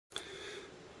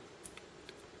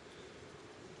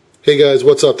Hey guys,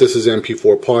 what's up? This is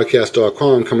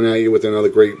mp4podcast.com coming at you with another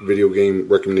great video game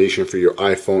recommendation for your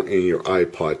iPhone and your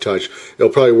iPod Touch.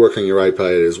 It'll probably work on your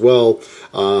iPad as well.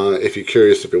 If you're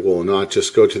curious if it will or not,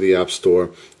 just go to the App Store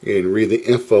and read the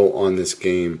info on this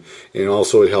game. And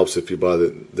also it helps if you buy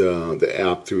the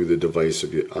app through the device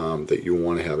that you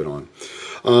want to have it on.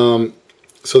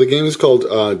 So the game is called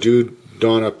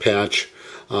Dodonpachi,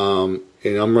 and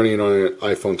I'm running it on an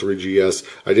iPhone 3GS.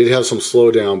 I did have some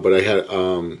slowdown, but I had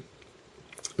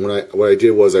what I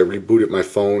did was I rebooted my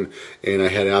phone and I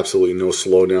had absolutely no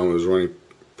slowdown. It was running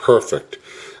perfect.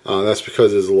 That's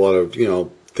because there's a lot of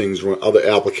things, other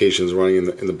applications running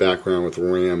in the background with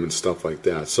RAM and stuff like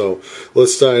that. So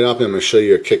let's start it up, and I'm going to show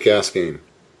you a kick-ass game.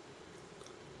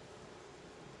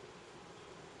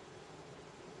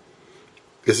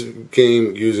 This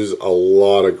game uses a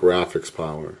lot of graphics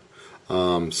power.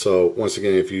 So once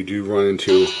again, if you do run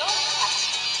into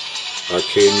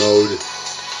arcade mode,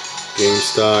 game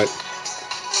start,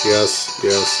 yes.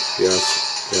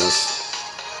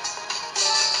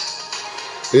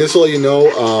 And just to let you know,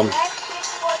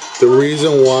 the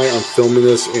reason why I'm filming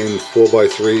this in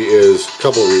 4:3 is a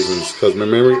couple of reasons. Because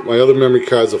my other memory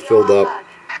cards are filled up,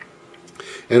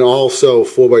 and also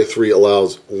 4:3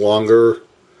 allows longer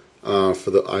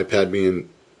for the iPad being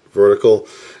vertical,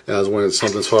 as when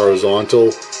something's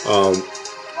horizontal,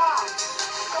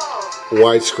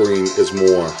 widescreen is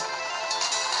more.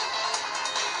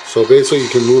 So basically you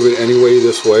can move it any way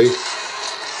this way.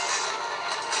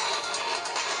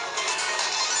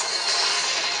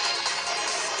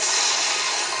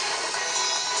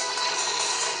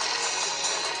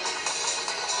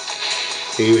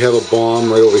 And you have a bomb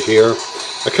right over here.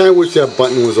 I kind of wish that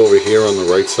button was over here on the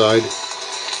right side.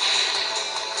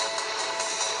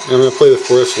 And I'm going to play the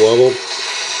first level.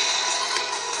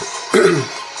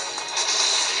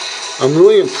 I'm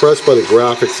really impressed by the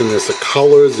graphics in this, the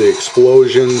colors, the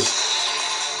explosions,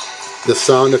 the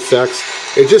sound effects.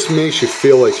 It just makes you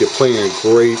feel like you're playing a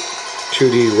great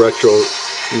 2D retro,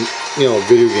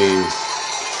 video game.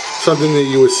 Something that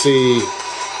you would see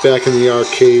back in the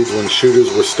arcades when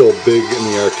shooters were still big in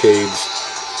the arcades.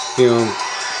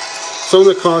 Some of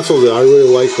the consoles that I really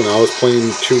liked when I was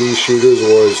playing 2D shooters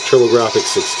was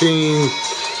TurboGrafx-16,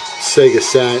 Sega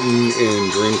Saturn,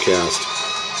 and Dreamcast.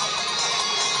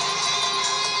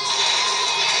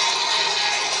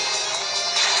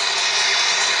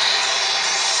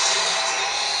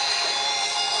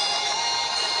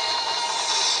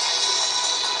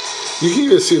 You can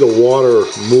even see the water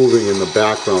moving in the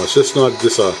background. It's just not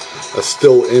just a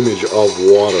still image of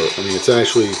water. I mean, it's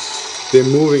actually, they're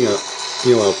moving a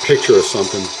picture or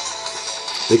something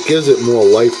that gives it more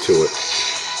life to it.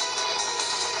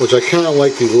 Which I kind of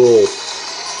like these little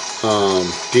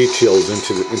details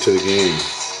into the game.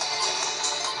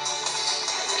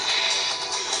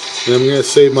 And I'm going to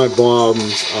save my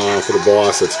bombs for the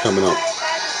boss that's coming up.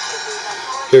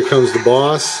 Here comes the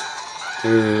boss.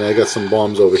 And I got some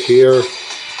bombs over here.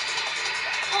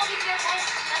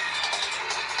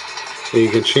 And you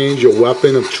can change your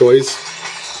weapon of choice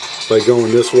by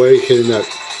going this way, hitting that.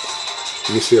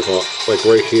 Let me see if like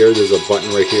right here, there's a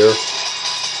button right here.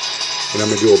 And I'm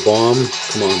going to do a bomb.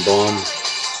 Come on, bomb.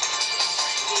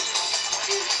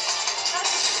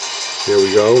 Here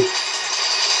we go.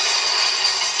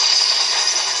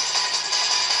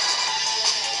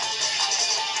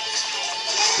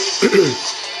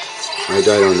 I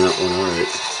died on that one, alright.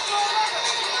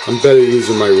 I'm better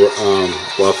using my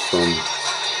left thumb.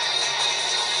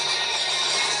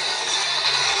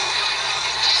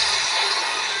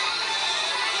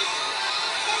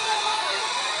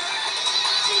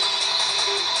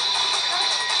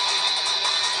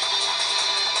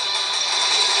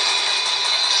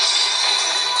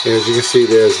 And as you can see,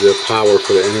 there's the power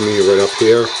for the enemy right up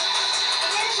here.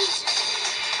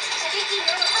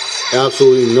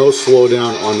 Absolutely no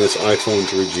slowdown on this iPhone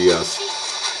 3GS.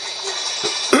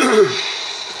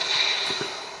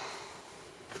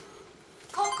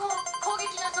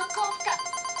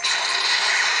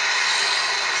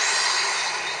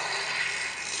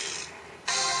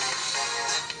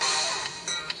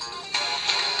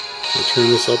 I'll turn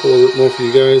this up a little bit more for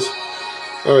you guys.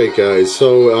 Alright guys,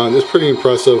 so this is pretty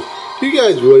impressive. Do you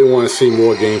guys really want to see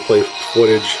more gameplay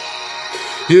footage?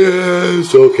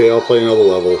 Yes! Okay, I'll play another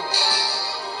level.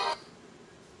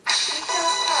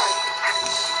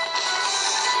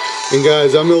 And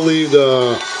guys, I'm going to leave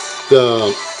the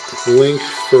link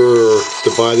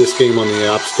to buy this game on the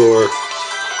App Store,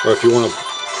 or if you want to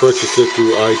purchase it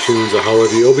through iTunes or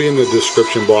however, it'll be in the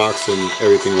description box and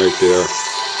everything right there.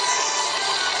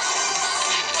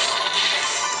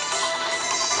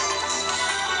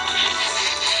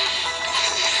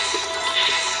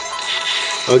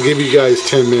 I'll give you guys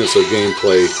 10 minutes of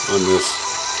gameplay on this.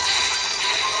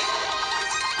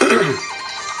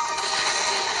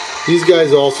 These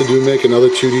guys also do make another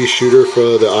 2D shooter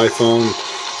for the iPhone.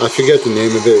 I forget the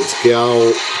name of it. It's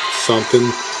Gal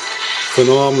something.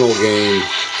 Phenomenal game.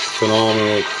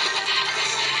 Phenomenal.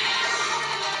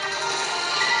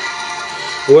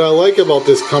 What I like about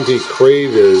this company,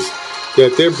 Crave, is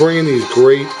that they're bringing these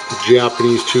great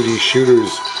Japanese 2D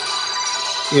shooters,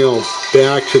 you know,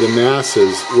 back to the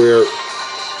masses, where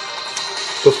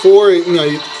before, you know,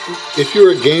 if you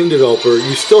were a game developer,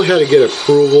 you still had to get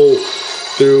approval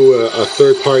through a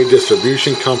third-party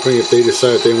distribution company if they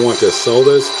decided they want to sell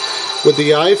this. With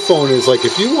the iPhone, is like,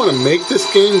 if you want to make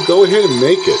this game, go ahead and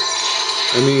make it.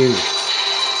 I mean,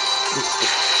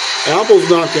 Apple's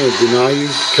not going to deny you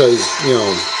because, you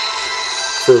know,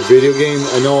 for a video game,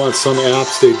 I know on some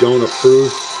apps they don't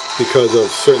approve because of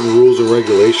certain rules and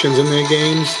regulations in their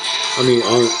games. I mean,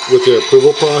 with their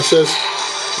approval process.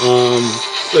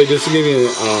 Like, just to give you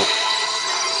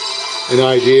an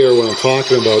idea of what I'm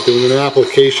talking about, there was an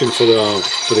application for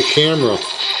the camera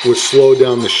which slowed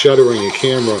down the shutter on your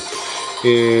camera,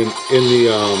 and in the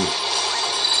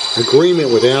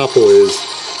agreement with Apple is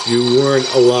you weren't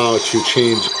allowed to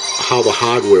change how the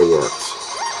hardware works.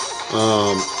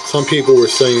 Some people were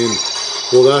saying,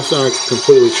 well, that's not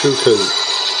completely true because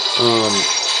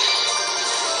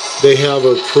they have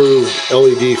approved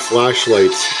LED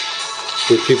flashlights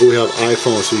for people who have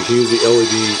iPhones, so you can use the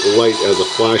LED light as a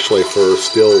flashlight for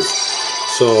stills.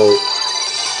 So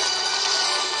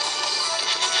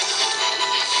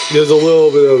there's a little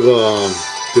bit of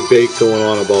debate going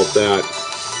on about that.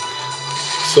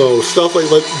 So stuff like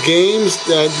games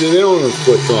that they don't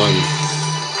inflict on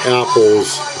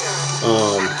Apple's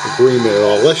agreement at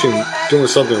all, unless you're doing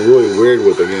something really weird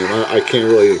with the game. I can't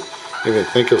really even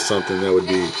think of something that would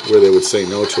be where they would say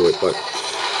no to it. But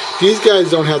these guys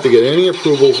don't have to get any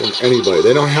approval from anybody.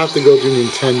 They don't have to go through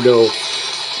Nintendo,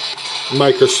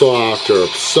 Microsoft, or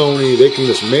Sony. They can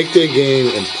just make their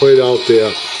game and put it out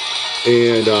there.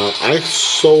 And I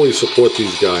solely support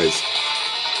these guys.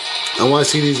 I want to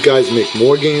see these guys make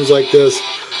more games like this.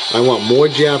 I want more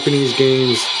Japanese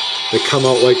games that come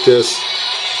out like this.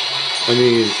 I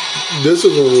mean, this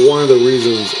is one of the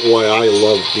reasons why I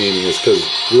love gaming, is because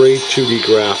great 2D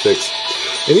graphics.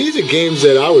 And these are games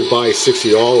that I would buy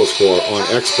 $60 for on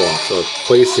Xbox or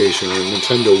PlayStation or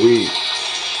Nintendo Wii.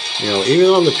 You know, even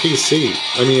on the PC.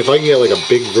 I mean, if I can get like a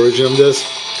big version of this,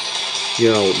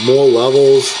 you know, more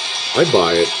levels, I'd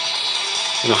buy it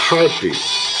in a heartbeat.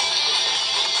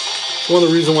 It's one of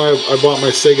the reasons why I bought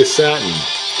my Sega Saturn.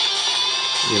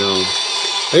 You know,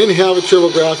 I didn't have a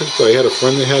TurboGrafx, but I had a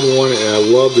friend that had one, and I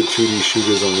love the 2D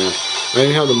shooters on that. I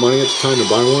didn't have the money at the time to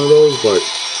buy one of those, but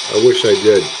I wish I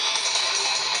did.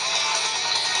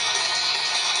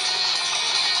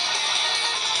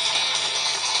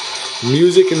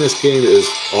 Music in this game is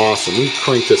awesome. We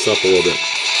crank this up a little bit.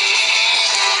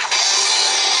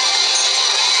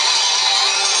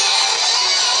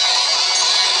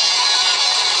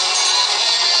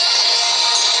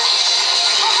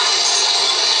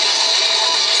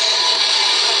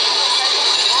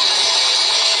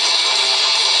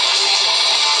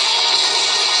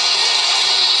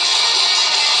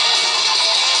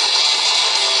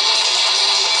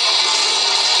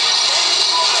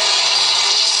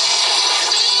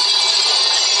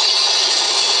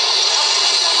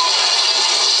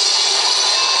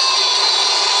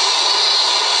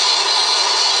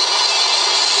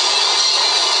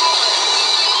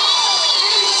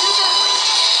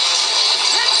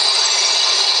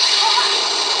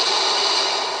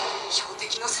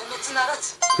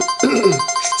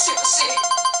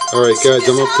 Alright guys,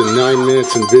 I'm up to 9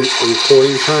 minutes in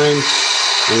recording time,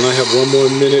 and I have 1 more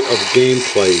minute of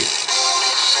gameplay.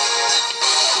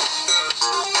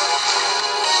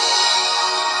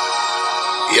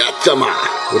 Yatama!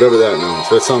 Whatever that means.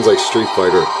 That sounds like Street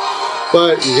Fighter.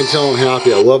 But you can tell I'm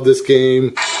happy. I love this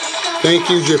game. Thank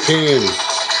you, Japan.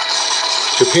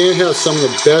 Japan has some of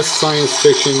the best science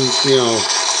fiction, you know,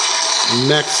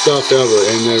 mech stuff ever.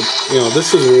 And you know,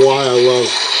 this is why I love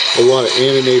a lot of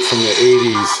anime from the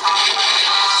 80s.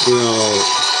 You know,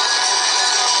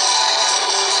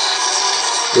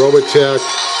 Robotech,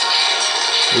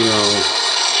 you know,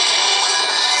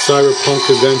 Cyberpunk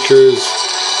Adventures.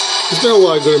 There's been a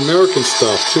lot of good American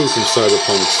stuff too from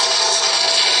Cyberpunks.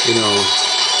 You know,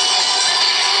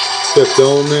 Fifth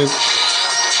Element.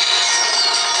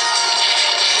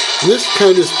 And this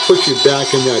kind of just puts you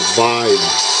back in that vibe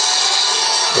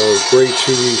of great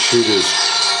 2D shooters.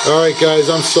 Alright guys,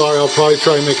 I'm sorry. I'll probably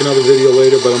try and make another video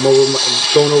later, but I'm over my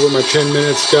going over my 10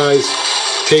 minutes, guys.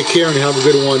 Take care and have a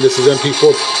good one. This is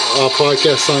MP4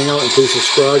 Podcast signing out, and please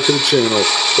subscribe to the channel.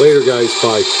 Later, guys.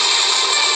 Bye.